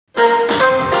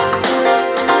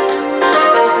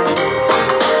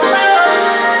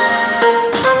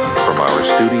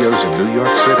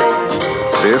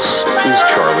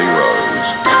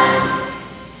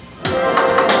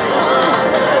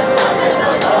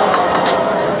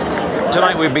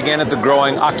Tonight we begin at the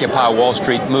growing Occupy Wall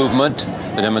Street movement.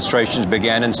 The demonstrations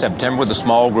began in September with a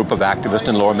small group of activists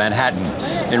in Lower Manhattan.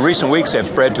 In recent weeks, they've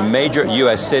spread to major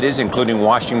U.S. cities, including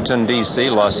Washington, D.C.,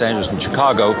 Los Angeles, and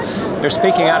Chicago. They're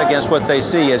speaking out against what they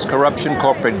see as corruption,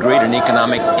 corporate greed, and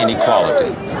economic inequality.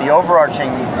 The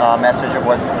overarching message of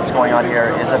what's going on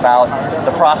here is about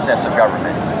the process of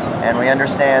government. And we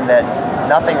understand that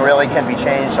nothing really can be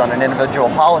changed on an individual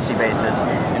policy basis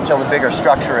until the bigger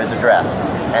structure is addressed.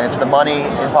 And it's the money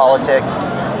in politics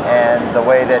and the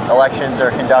way that elections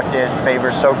are conducted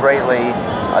favors so greatly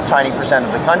a tiny percent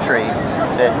of the country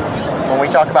that when we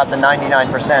talk about the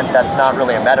 99%, that's not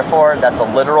really a metaphor, that's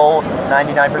a literal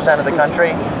 99% of the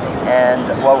country.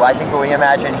 And I think what we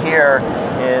imagine here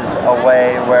is a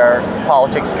way where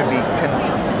politics could be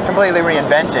completely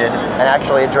reinvented and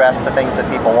actually address the things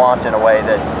that people want in a way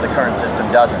that the current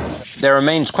system doesn't. There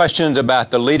remains questions about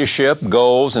the leadership,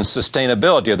 goals, and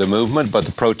sustainability of the movement, but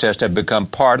the protests have become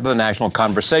part of the national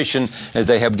conversation as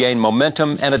they have gained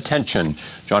momentum and attention.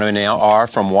 Joining me now are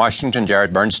from Washington,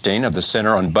 Bernstein of the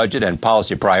Center on Budget and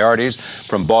Policy Priorities,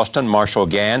 from Boston, Marshall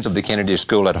Ganz of the Kennedy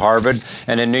School at Harvard,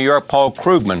 and in New York, Paul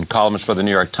Krugman, columnist for the New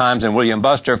York Times, and William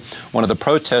Buster, one of the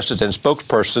protesters and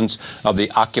spokespersons of the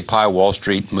Occupy Wall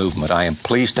Street movement. I am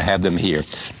pleased to have them here.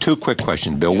 Two quick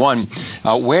questions, Bill. One,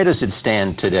 where does it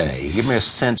stand today? Give me a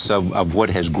sense of what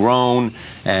has grown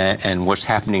and what's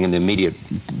happening in the immediate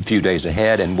few days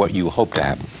ahead and what you hope to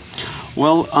happen.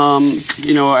 Well,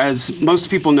 as most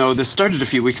people know, this started a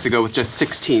few weeks ago with just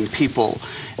 16 people.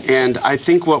 And I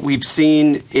think what we've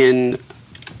seen in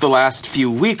the last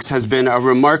few weeks has been a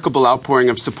remarkable outpouring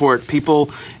of support. People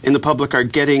in the public are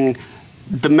getting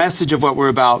the message of what we're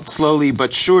about slowly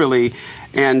but surely.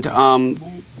 And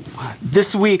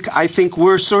this week, I think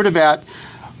we're sort of at...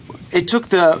 It took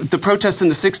the protests in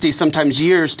the 60s sometimes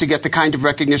years to get the kind of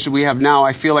recognition we have now.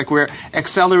 I feel like we're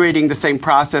accelerating the same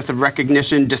process of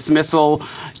recognition, dismissal,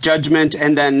 judgment,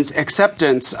 and then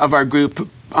acceptance of our group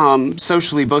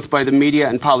socially, both by the media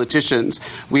and politicians.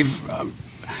 We've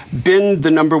been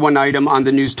the number one item on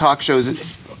the news talk shows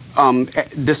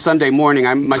this Sunday morning.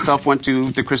 I myself went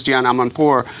to the Christiane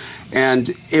Amanpour, and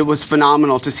it was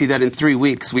phenomenal to see that in 3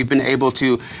 weeks we've been able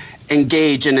to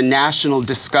engage in a national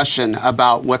discussion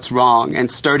about what's wrong and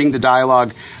starting the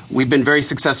dialogue. We've been very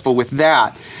successful with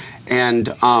that.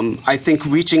 And I think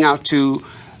reaching out to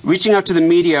the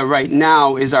media right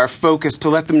now is our focus, to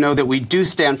let them know that we do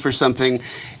stand for something.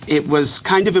 It was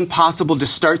kind of impossible to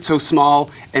start so small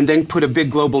and then put a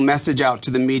big global message out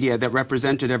to the media that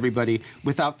represented everybody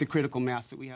without the critical mass that we have.